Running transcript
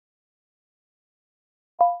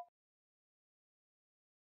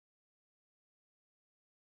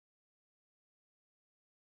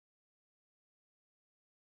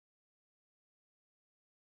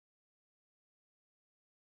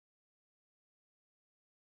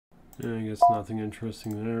I guess nothing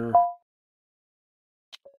interesting there.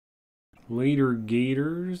 Later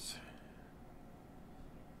gators.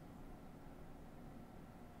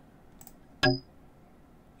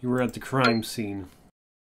 You were at the crime scene.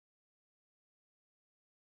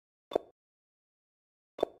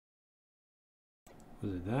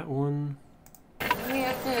 Was it that one?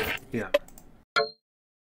 Yeah.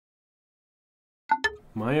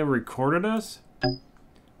 Maya recorded us?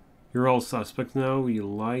 You're all suspects now. You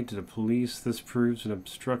lied to the police. This proves an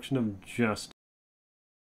obstruction of justice.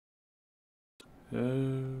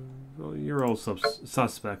 Well, you're all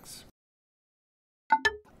suspects.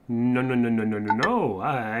 No.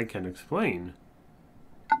 I can explain.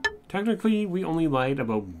 Technically, we only lied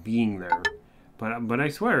about being there. But I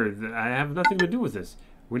swear, I have nothing to do with this.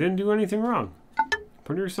 We didn't do anything wrong.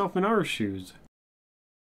 Put yourself in our shoes.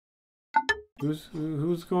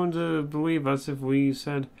 Who's going to believe us if we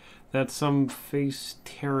said that some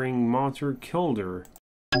face-tearing monster killed her?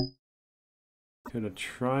 Could have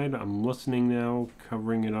tried. I'm listening now.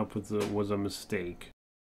 Covering it up was a mistake.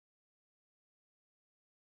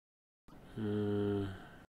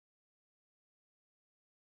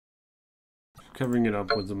 Covering it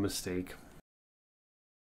up was a mistake.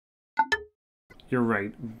 You're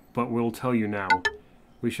right, but we'll tell you now.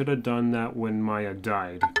 We should have done that when Maya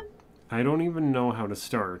died. I don't even know how to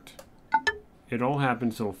start. It all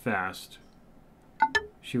happened so fast.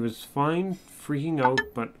 She was fine, freaking out,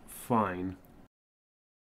 but fine.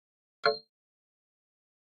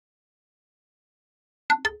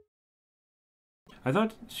 I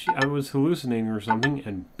thought I was hallucinating or something,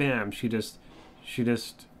 and bam, she just...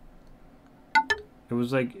 It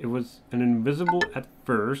was like, it was an invisible at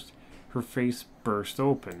first. Her face burst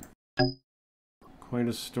open. Quite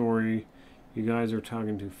a story. You guys are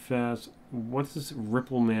talking too fast. What's this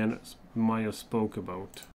Ripple Man Maya spoke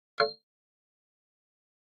about?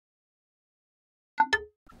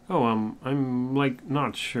 Oh, I'm like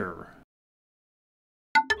not sure.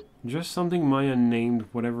 Just something Maya named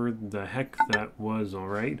whatever the heck that was,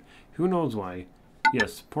 alright? Who knows why?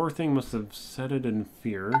 Yes, poor thing must have said it in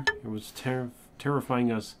fear. It was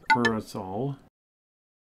terrifying for us all.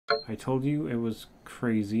 I told you it was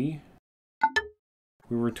crazy.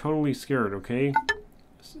 We were totally scared, okay?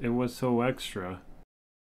 It was so extra.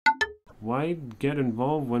 Why get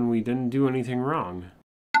involved when we didn't do anything wrong?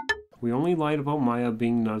 We only lied about Maya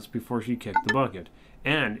being nuts before she kicked the bucket.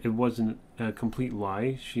 And it wasn't a complete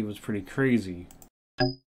lie. She was pretty crazy.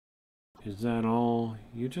 Is that all?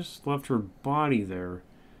 You just left her body there.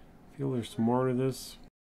 Feel there's more to this?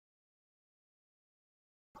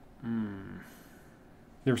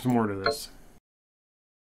 There's more to this.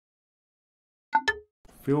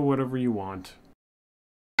 Feel whatever you want.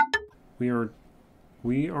 We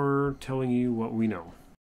are telling you what we know.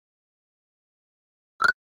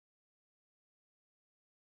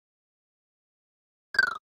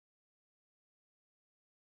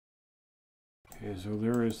 Okay, so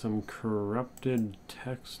there is some corrupted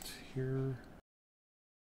text here.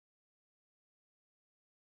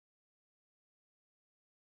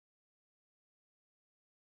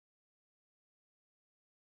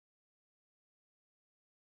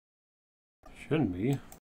 Shouldn't be.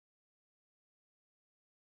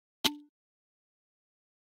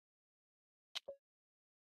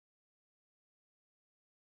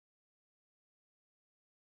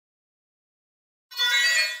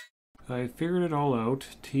 I figured it all out.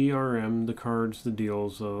 TRM, the cards, the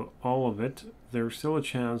deals, all of it. There's still a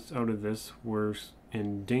chance out of this. We're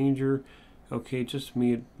in danger. Okay, just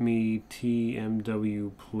meet me,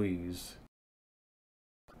 TMW, please.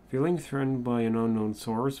 Feeling threatened by an unknown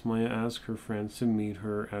source, Maya asked her friends to meet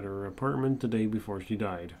her at her apartment the day before she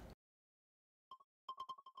died.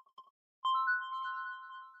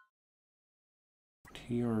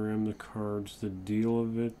 TRM, the cards, the deal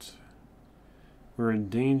of it. We're in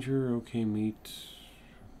danger. Okay, meet.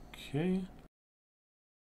 Okay.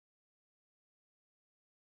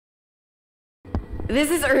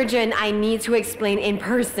 This is urgent. I need to explain in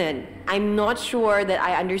person. I'm not sure that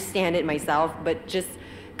I understand it myself, but just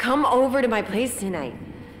come over to my place tonight.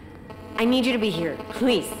 I need you to be here,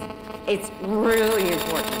 please. It's really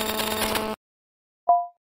important.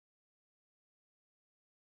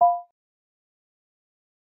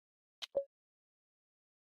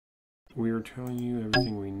 We are telling you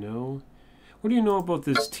everything we know. What do you know about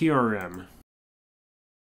this TRM?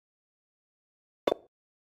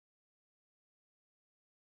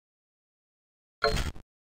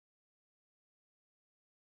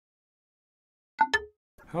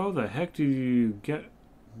 How the heck do you get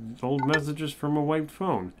old messages from a wiped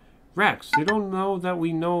phone? Rex, they don't know that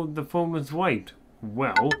we know the phone was wiped.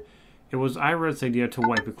 Well, It was Ira's idea to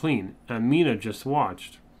wipe it clean, and Mina just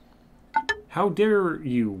watched. How dare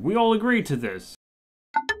you? We all agreed to this.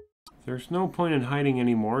 There's no point in hiding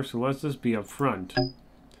anymore, so let's just be upfront.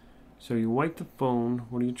 So you wiped the phone.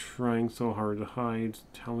 What are you trying so hard to hide?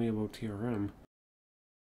 Tell me about TRM.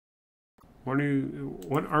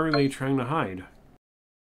 What are they trying to hide?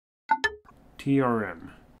 TRM.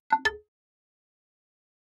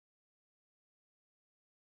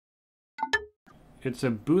 It's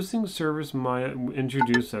a boosting service Maya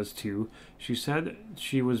introduced us to. She said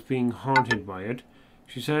she was being haunted by it.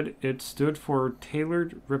 She said it stood for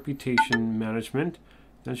Tailored Reputation Management.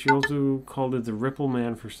 Then she also called it the Ripple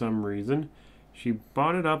Man for some reason. She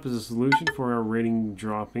bought it up as a solution for our rating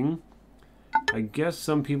dropping. I guess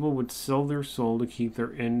some people would sell their soul to keep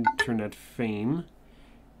their internet fame.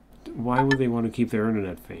 Why would they want to keep their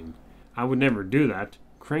internet fame? I would never do that.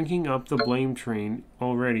 Cranking up the blame train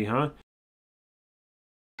already, huh?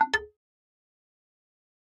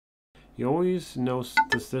 You always know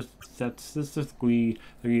statistically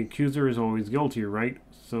the accuser is always guilty, right?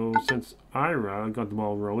 So since Ira got the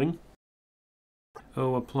ball rolling,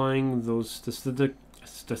 applying those statistic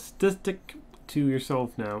to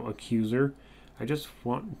yourself now, accuser. I just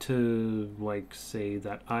want to say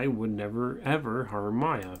that I would never ever harm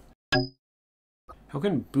Maya. How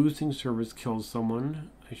can boosting service kill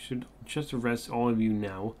someone? I should just arrest all of you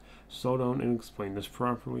now. Slow down and explain this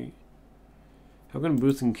properly. How can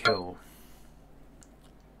boosting kill?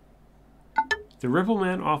 The Ripple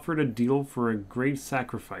Man offered a deal for a great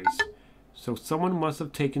sacrifice. So someone must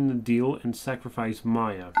have taken the deal and sacrificed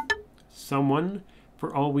Maya. Someone,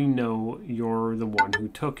 for all we know, you're the one who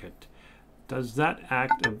took it. Does that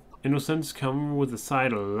act of innocence come with a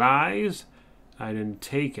side of lies? I didn't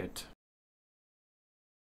take it.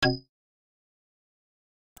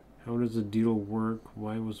 How does the deal work?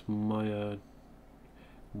 Why was Maya...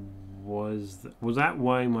 Was that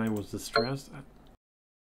why Maya was distressed?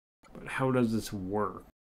 But how does this work?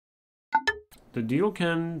 The deal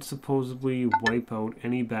can supposedly wipe out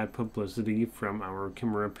any bad publicity from our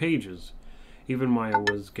camera pages. Even Maya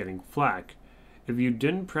was getting flack. If you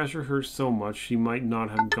didn't pressure her so much, she might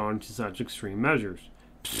not have gone to such extreme measures.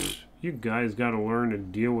 Pfft, you guys gotta learn to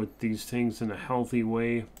deal with these things in a healthy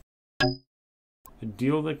way. A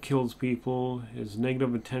deal that kills people is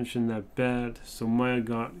negative attention that bad, so Maya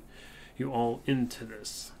got you all into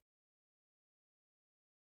this.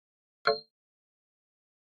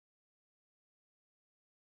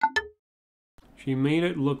 She made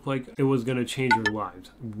it look like it was gonna change your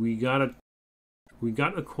lives. We got a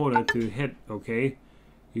quota to hit, okay?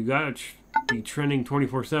 You gotta be trending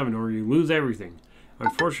 24/7 or you lose everything.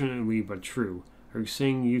 Unfortunately, but true. Are you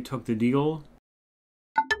saying you took the deal?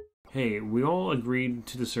 Hey, we all agreed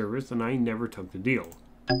to the service and I never took the deal.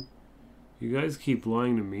 You guys keep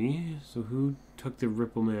lying to me. So who took the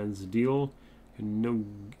Ripple Man's deal?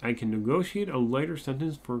 And I can negotiate a lighter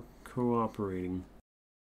sentence for cooperating.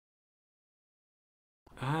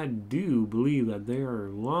 I do believe that they are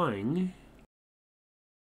lying.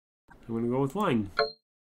 I'm gonna go with lying.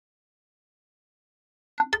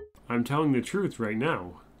 I'm telling the truth right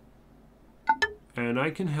now. And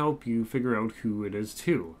I can help you figure out who it is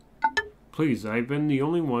too. Please, I've been the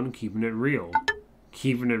only one keeping it real.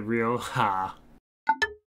 Keeping it real, ha.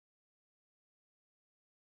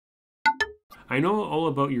 I know all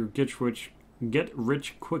about your get rich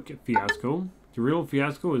quick fiasco. The real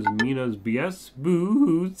fiasco is Mina's BS.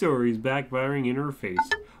 Boo-hoo stories backfiring in her face.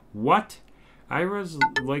 What? Ira's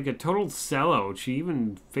like a total sellout. She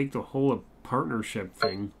even faked the whole partnership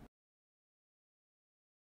thing.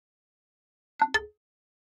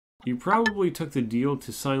 You probably took the deal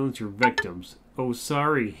to silence your victims. Oh,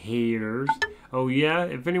 sorry, haters. Oh yeah,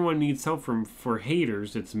 if anyone needs help for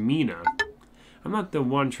haters, it's Mina. I'm not the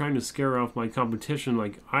one trying to scare off my competition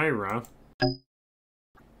like Ira.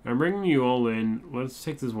 I'm bringing you all in. Let's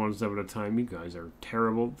take this one step at a time. You guys are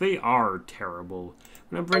terrible. They are terrible.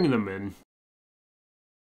 And I'm bringing them in.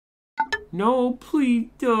 No, please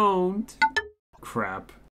don't.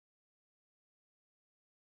 Crap.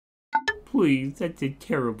 Please, that's a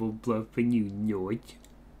terrible bluff and you know it.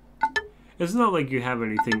 It's not like you have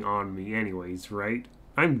anything on me anyways, right?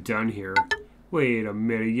 I'm done here. Wait a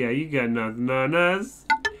minute, yeah, you got nothing on us.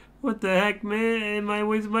 What the heck, man? Am I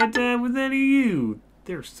wasting my time with any of you?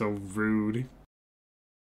 They're so rude.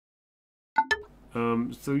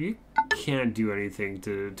 So you can't do anything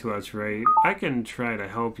to us, right? I can try to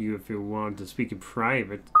help you if you want to speak in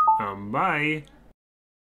private. Bye.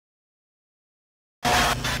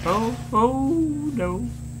 Oh, no.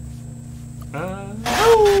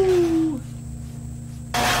 Oh!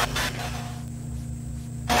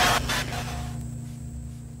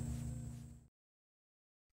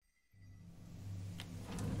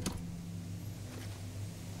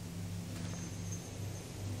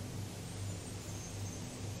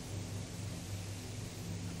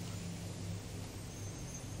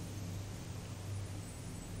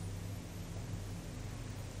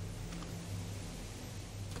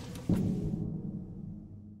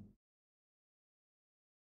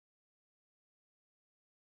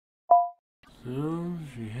 So,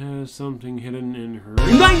 she has something hidden in her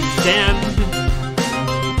nightstand!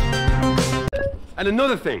 And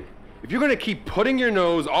another thing, if you're gonna keep putting your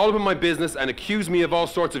nose all over my business and accuse me of all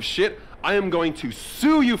sorts of shit, I am going to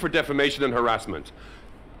sue you for defamation and harassment.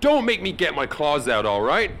 Don't make me get my claws out,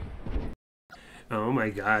 alright? Oh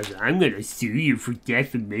my gosh, I'm gonna sue you for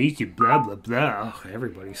defamation, blah blah blah.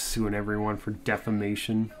 Everybody's suing everyone for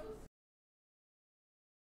defamation.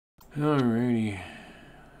 Alrighty.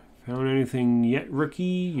 Found anything yet, rookie?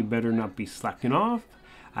 You better not be slacking off.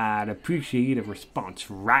 I'd appreciate a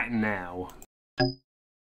response right now. I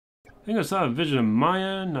think I saw a vision of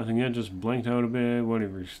Maya. Nothing yet, just blanked out a bit.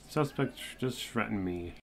 Whatever. Suspects just threatened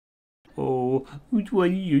me. Oh, which one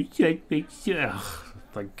of you suspects? Ugh.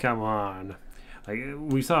 Like, come on. Like,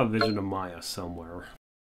 we saw a vision of Maya somewhere.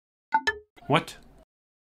 What?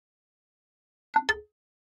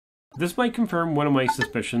 This might confirm one of my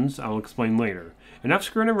suspicions. I'll explain later. Enough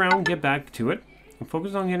screwing around, get back to it, and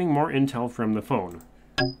focus on getting more intel from the phone.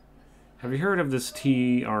 Have you heard of this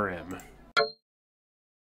TRM?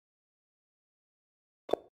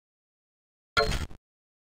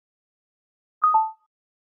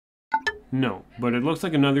 No, but it looks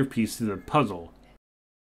like another piece to the puzzle.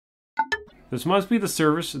 This must be the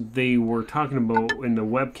service they were talking about in the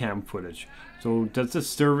webcam footage. So does this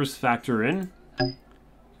service factor in?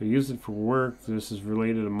 They use it for work. This is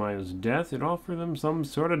related to Maya's death. It offered them some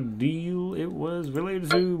sort of deal. It was related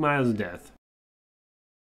to Maya's death.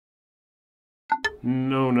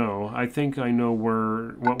 No. I think I know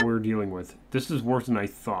what we're dealing with. This is worse than I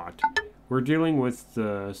thought. We're dealing with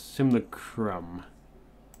the Simulacra.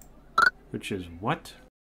 Which is what?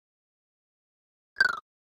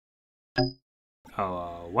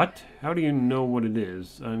 What? How do you know what it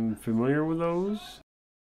is? I'm familiar with those.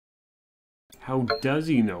 How does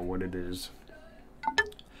he know what it is?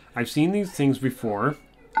 I've seen these things before.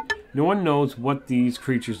 No one knows what these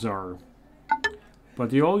creatures are.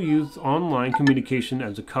 But they all use online communication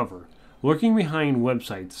as a cover, lurking behind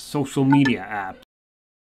websites, social media apps.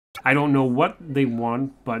 I don't know what they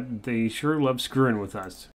want, but they sure love screwing with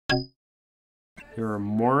us. There are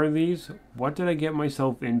more of these. What did I get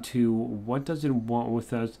myself into? What does it want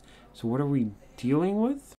with us? So what are we dealing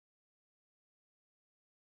with?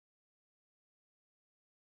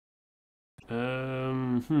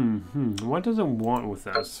 What does it want with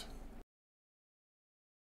us?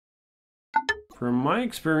 From my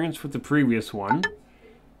experience with the previous one,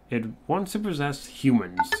 it wants to possess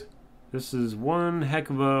humans. This is one heck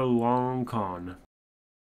of a long con.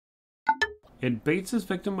 It baits its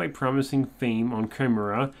victim by promising fame on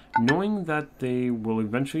camera, knowing that they will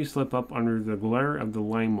eventually slip up under the glare of the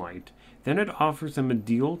limelight. Then it offers them a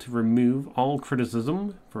deal to remove all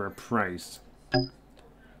criticism for a price.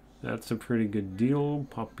 That's a pretty good deal.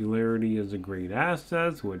 Popularity is a great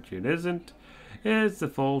asset, which it isn't. It's their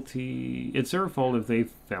fault if they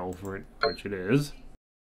fell for it, which it is.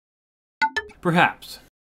 Perhaps.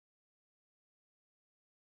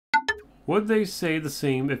 Would they say the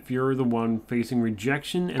same if you're the one facing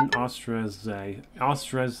rejection and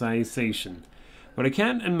ostracization? But I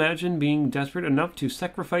can't imagine being desperate enough to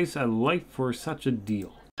sacrifice a life for such a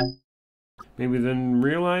deal. Maybe then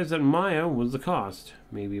realize that Maya was the cost.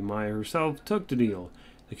 Maybe Maya herself took the deal.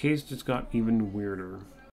 The case just got even weirder.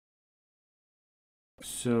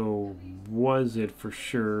 So, was it for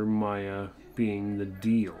sure Maya being the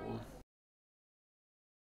deal?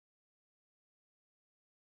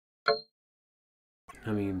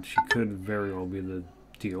 I mean, she could very well be the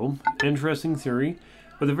deal. Interesting theory,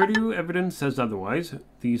 but the video evidence says otherwise.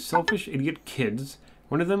 These selfish idiot kids,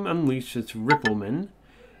 one of them unleashed its Rippleman.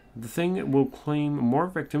 The thing will claim more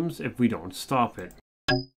victims if we don't stop it.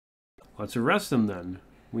 Let's arrest them then.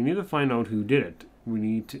 We need to find out who did it. We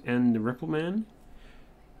need to end the Rippleman.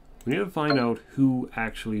 We need to find out who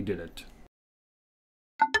actually did it.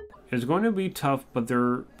 It's going to be tough, but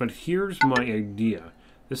here's my idea.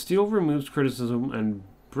 The steel removes criticism and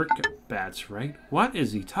brickbats, right? What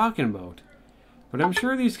is he talking about? But I'm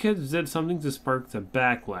sure these kids did something to spark the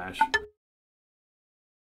backlash.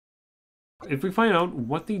 If we find out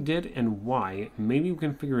what they did and why, maybe we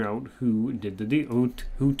can figure out who did the deal,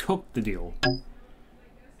 who took the deal.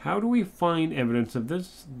 How do we find evidence of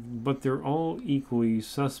this, but they're all equally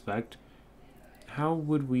suspect? How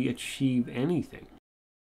would we achieve anything?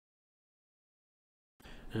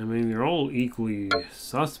 I mean, they're all equally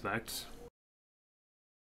suspects.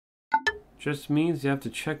 Just means you have to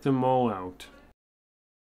check them all out.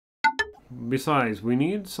 Besides, we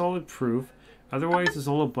need solid proof. Otherwise, it's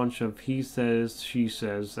all a bunch of he says, she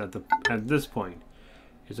says at this point.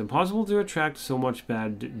 It's impossible to attract so much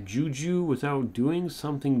bad juju without doing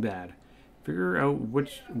something bad. Figure out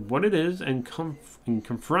what it is and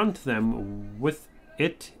confront them with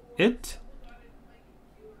it.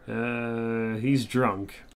 He's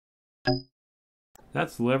drunk.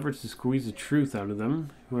 That's leverage to squeeze the truth out of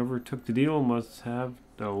them. Whoever took the deal must have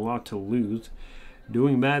a lot to lose.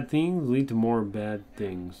 Doing bad things lead to more bad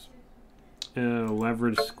things.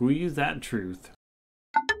 Leverage squeeze that truth.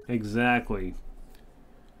 Exactly.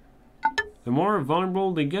 The more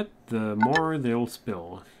vulnerable they get, the more they'll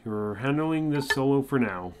spill. You're handling this solo for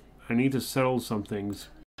now. I need to settle some things.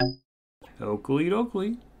 Oakley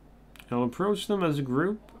dokley. I'll approach them as a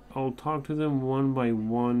group. I'll talk to them one by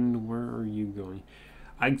one. Where are you going?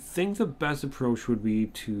 I think the best approach would be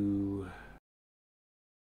to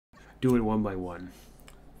do it one by one.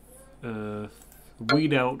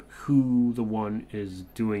 Weed out who the one is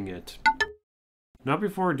doing it. Not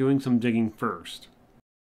before doing some digging first.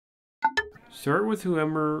 Start with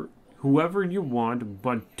whoever you want,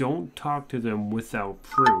 but don't talk to them without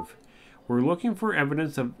proof. We're looking for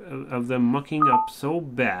evidence of them mucking up so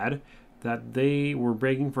bad that they were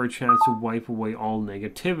begging for a chance to wipe away all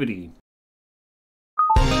negativity.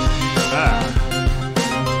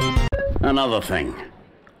 Another thing,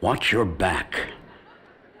 watch your back.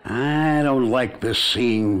 I don't like this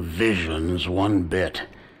seeing visions one bit.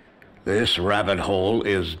 This rabbit hole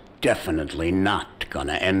is definitely not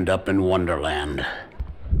gonna end up in Wonderland.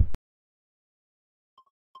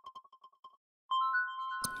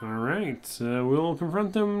 Alright, we'll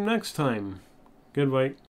confront them next time.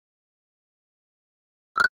 Goodbye.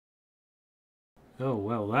 Oh,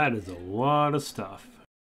 well, that is a lot of stuff.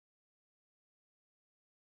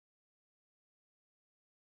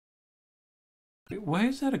 Wait, why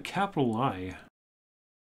is that a capital I?